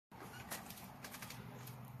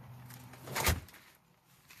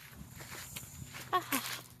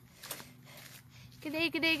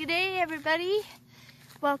G'day everybody.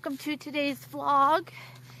 Welcome to today's vlog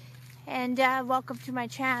and welcome to my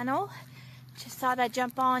channel. Just thought I'd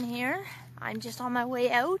jump on here. I'm just on my way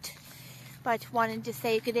out, but wanted to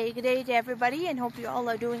say g'day to everybody and hope you all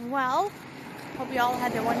are doing well. Hope you all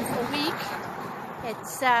had a wonderful week.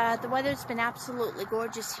 It's the weather's been absolutely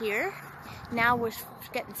gorgeous here. Now we're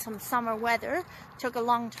getting some summer weather. Took a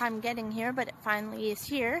long time getting here, but it finally is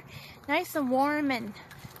here. Nice and warm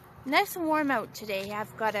out today.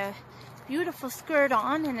 I've got a beautiful skirt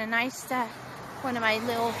on and a nice one of my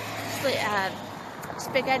little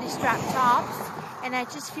spaghetti strap tops, and I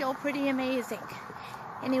just feel pretty amazing.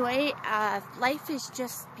 Anyway, life is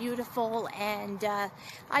just beautiful, and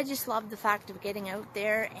I just love the fact of getting out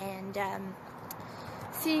there and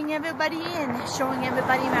seeing everybody and showing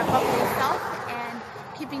everybody my bubbly self and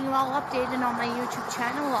keeping you all updated on my YouTube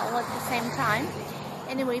channel all at the same time.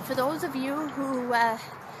 Anyway, for those of you who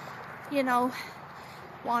you know,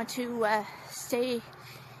 want to stay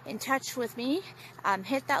in touch with me,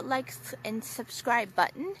 hit that like and subscribe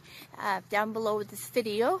button down below this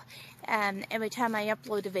video. Every time I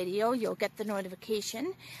upload a video, you'll get the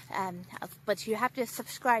notification, but you have to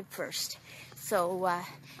subscribe first. So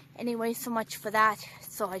anyway, so much for that.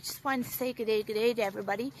 So I just wanted to say g'day to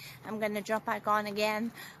everybody. I'm going to jump back on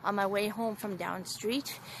again on my way home from down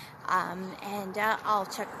street, and I'll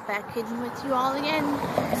check back in with you all again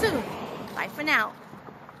soon. Bye for now.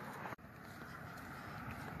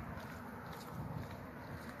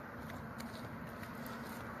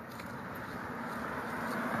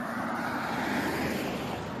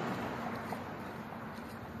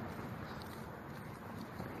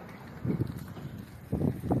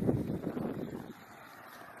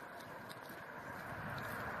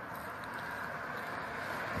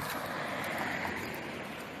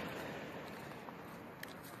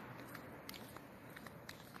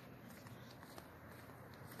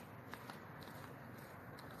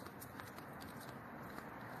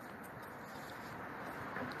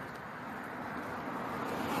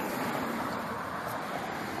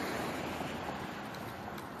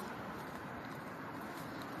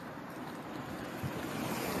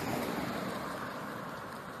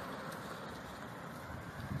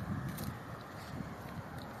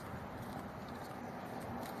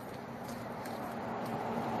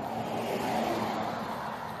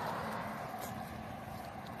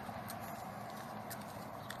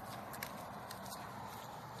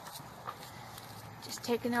 Just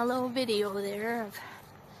taking a little video there of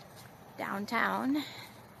downtown.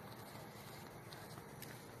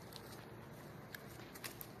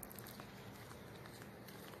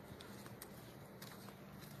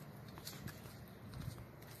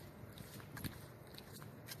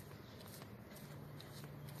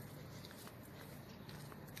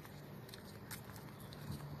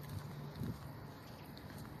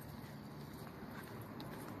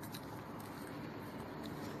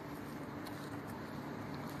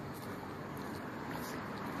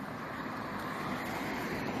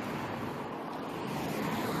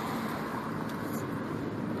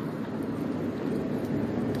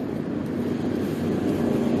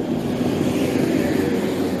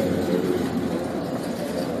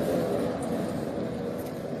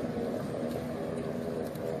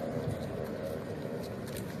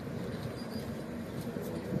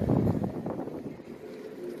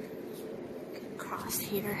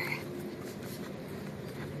 Here.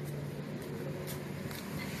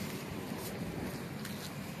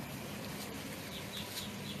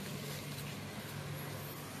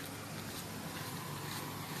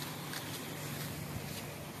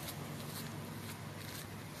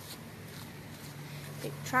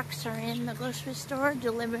 Big trucks are in the grocery store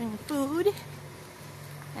delivering food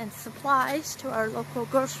and supplies to our local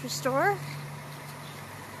grocery store.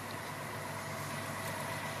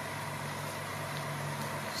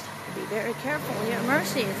 Be very careful here.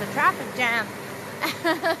 Mercy, it's a traffic jam.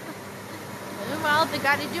 Well, they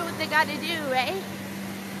gotta do what they gotta do, eh?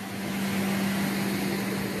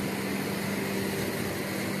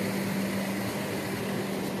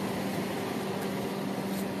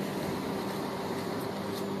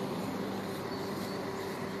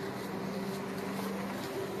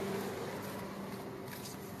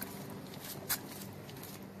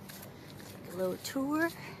 Take a little tour.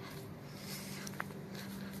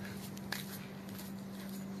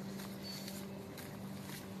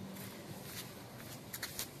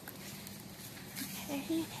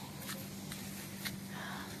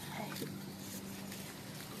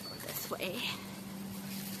 Go this way.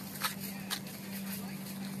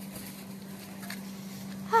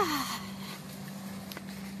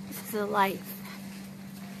 This is a life.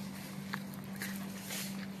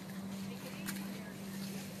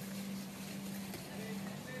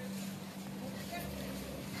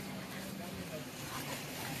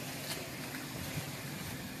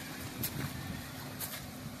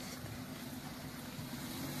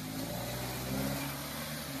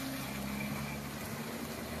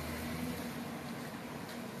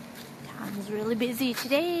 really busy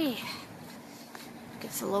today.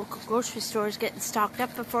 Guess the local grocery store is getting stocked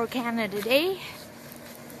up before Canada Day.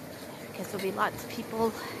 Guess there'll be lots of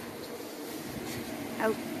people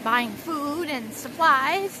out buying food and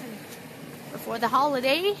supplies before the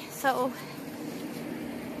holiday, so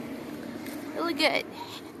really good.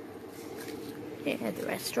 Yeah, the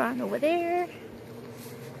restaurant over there.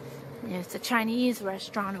 There's the Chinese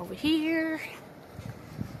restaurant over here.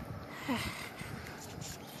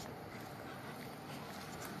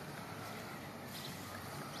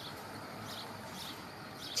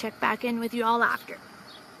 Check back in with you all after.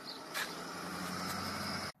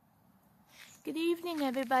 Good evening,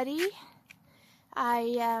 everybody.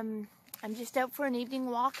 I'm just out for an evening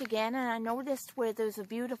walk again, and I noticed where there's a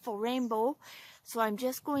beautiful rainbow, so I'm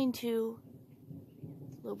just going to,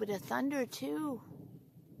 a little bit of thunder too.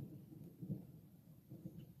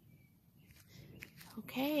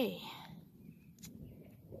 Okay.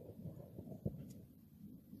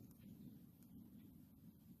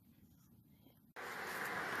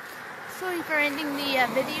 Sorry for ending the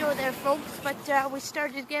video there, folks, but we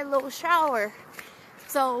started to get a little shower.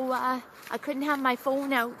 So I couldn't have my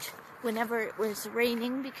phone out whenever it was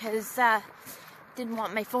raining because didn't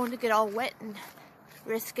want my phone to get all wet and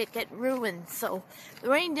risk it getting ruined. So the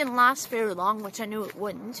rain didn't last very long, which I knew it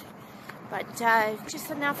wouldn't, but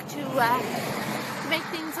just enough to make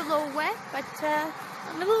things a little wet. But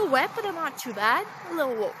I'm a little wet, but I'm not too bad. A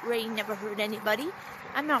little rain never hurt anybody.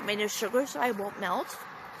 I'm not made of sugar, so I won't melt.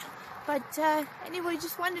 But anyway,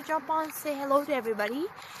 just wanted to jump on and say hello to everybody,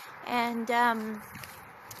 and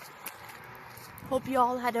hope you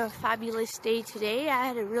all had a fabulous day today. I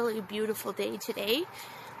had a really beautiful day today.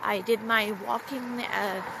 I did my walking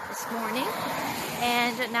this morning,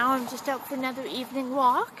 and now I'm just out for another evening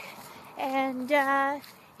walk, and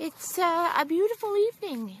it's a beautiful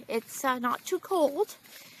evening. It's not too cold,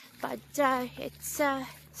 but it's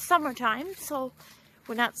summertime, so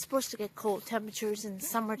we're not supposed to get cold temperatures in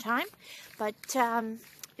summertime. But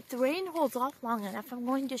if the rain holds off long enough, I'm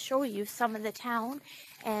going to show you some of the town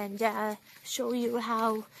and show you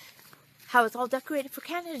how it's all decorated for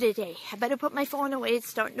Canada Day. I better put my phone away. It's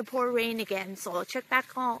starting to pour rain again, so I'll check back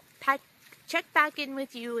in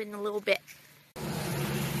with you in a little bit.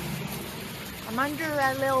 I'm under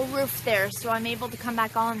a little roof there, so I'm able to come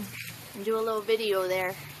back on and do a little video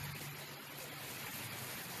there.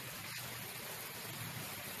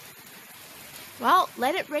 Well,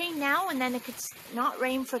 let it rain now, and then it could not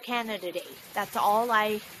rain for Canada Day. That's all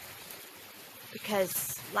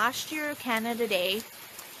because last year, Canada Day,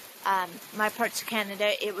 my parts of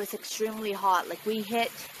Canada, it was extremely hot. Like, we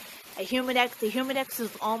hit a humidex. The humidex was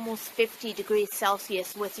almost 50 degrees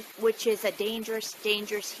Celsius, which is a dangerous,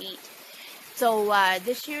 dangerous heat. So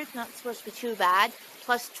this year, it's not supposed to be too bad.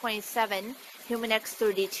 Plus 27, humidex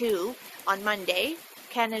 32 on Monday,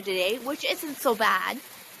 Canada Day, which isn't so bad.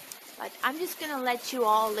 But I'm just going to let you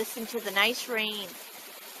all listen to the nice rain.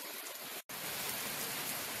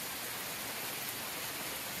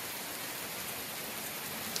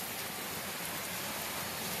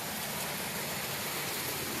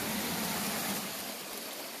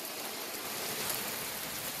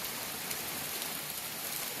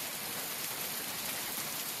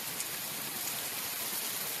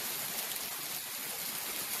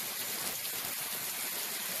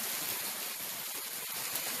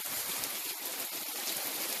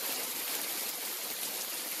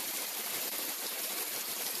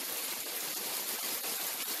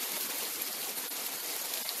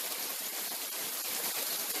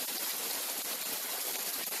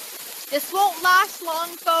 This won't last long,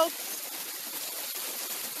 folks.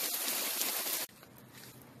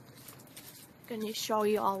 I'm going to show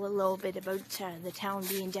you all a little bit about the town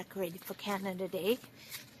being decorated for Canada Day.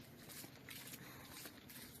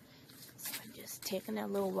 So I'm just taking a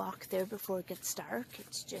little walk there before it gets dark.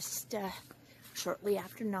 It's just shortly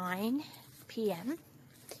after 9 p.m.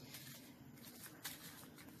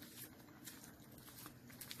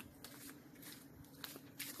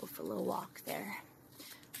 Go for a little walk there.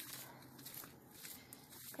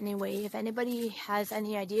 Anyway, if anybody has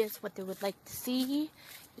any ideas what they would like to see,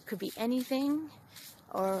 it could be anything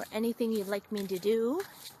or anything you'd like me to do,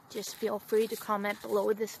 just feel free to comment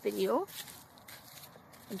below this video.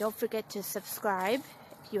 And don't forget to subscribe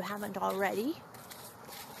if you haven't already.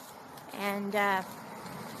 And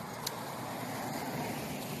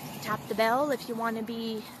tap the bell if you want to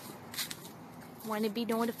be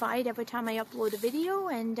notified every time I upload a video,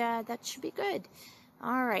 and that should be good.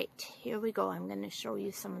 Alright, here we go. I'm going to show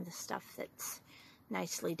you some of the stuff that's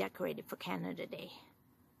nicely decorated for Canada Day.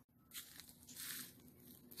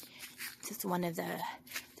 This is one of the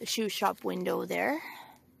shoe shop window there.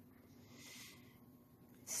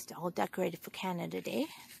 all decorated for Canada Day.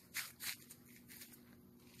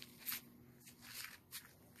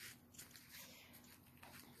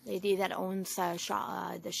 Lady that owns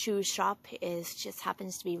the shoe shop just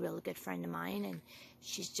happens to be a really good friend of mine, and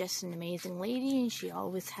she's just an amazing lady, and she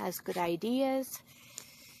always has good ideas.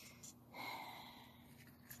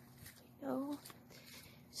 So,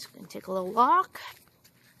 just gonna take a little walk.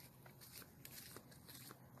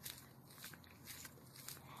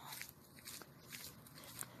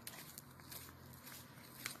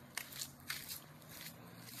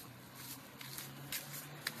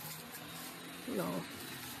 Little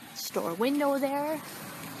store window there.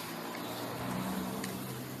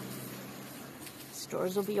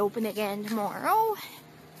 Stores will be open again tomorrow.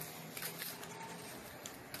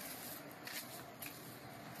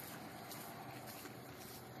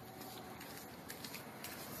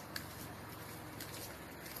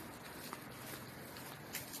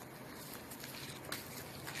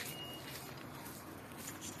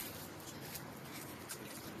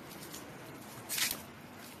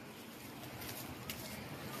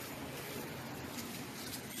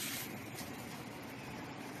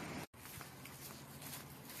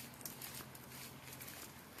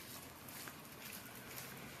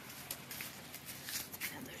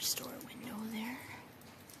 Store window there.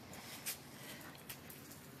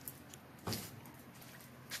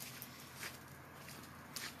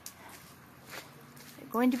 I'm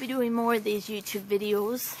going to be doing more of these YouTube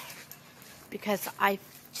videos because I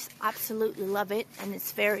just absolutely love it, and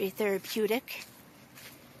it's very therapeutic.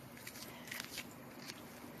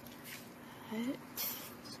 Right.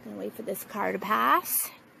 Just gonna wait for this car to pass.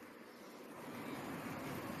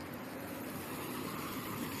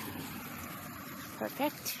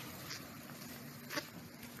 Perfect.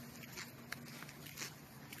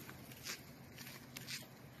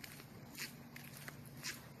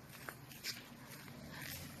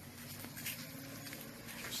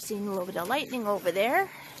 Just seeing a little bit of lightning over there,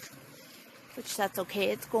 which that's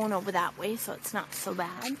okay. It's going over that way, so it's not so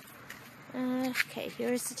bad. Okay,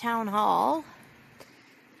 here's the town hall.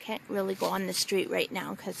 Can't really go on the street right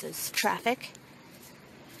now because there's traffic.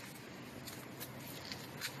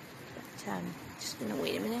 But, just gonna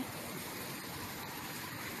wait a minute.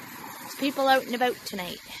 There's people out and about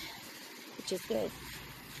tonight, which is good.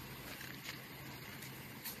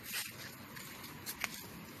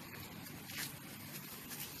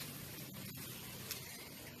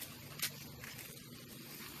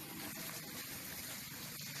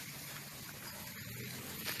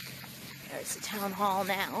 There's the town hall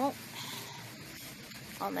now.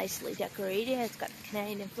 All nicely decorated. It's got the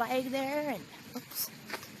Canadian flag there, and oops.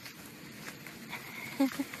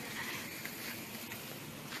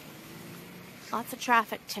 Lots of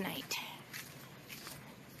traffic tonight.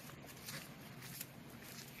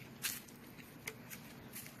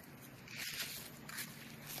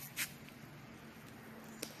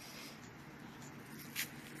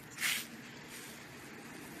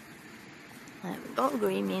 There we go.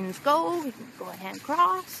 Green means go. We can go ahead and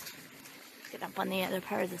cross. Get up on the other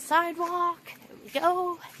part of the sidewalk. There we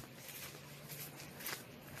go.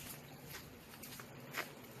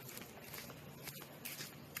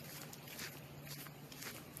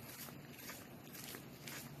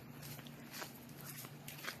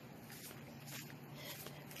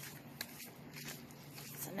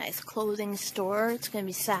 Nice clothing store. It's going to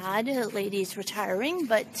be sad. The lady's retiring,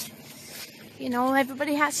 but you know,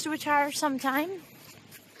 everybody has to retire sometime.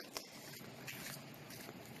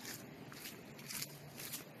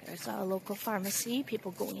 There's a local pharmacy.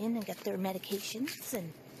 People go in and get their medications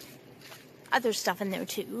and other stuff in there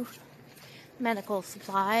too. Medical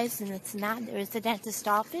supplies and it's not. There's the dentist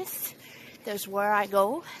office. There's where I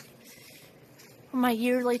go for my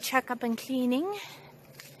yearly checkup and cleaning.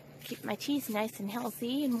 Keep my teeth nice and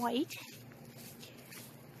healthy and white.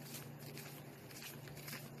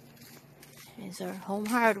 There's our home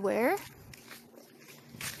hardware.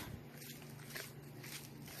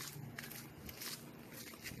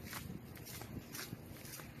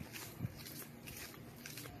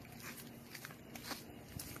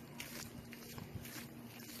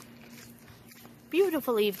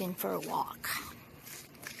 Beautiful evening for a walk.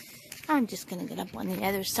 I'm just going to get up on the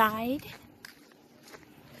other side.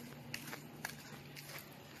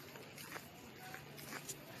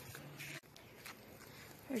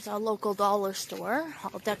 There's our local dollar store,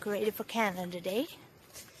 all decorated for Canada Day.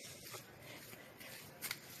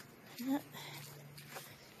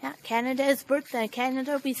 Yeah, Canada's birthday.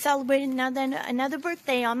 Canada will be celebrating another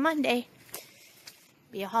birthday on Monday.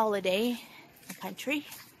 Be a holiday in the country.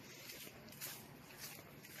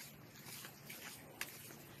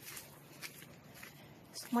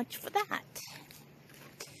 So much for that.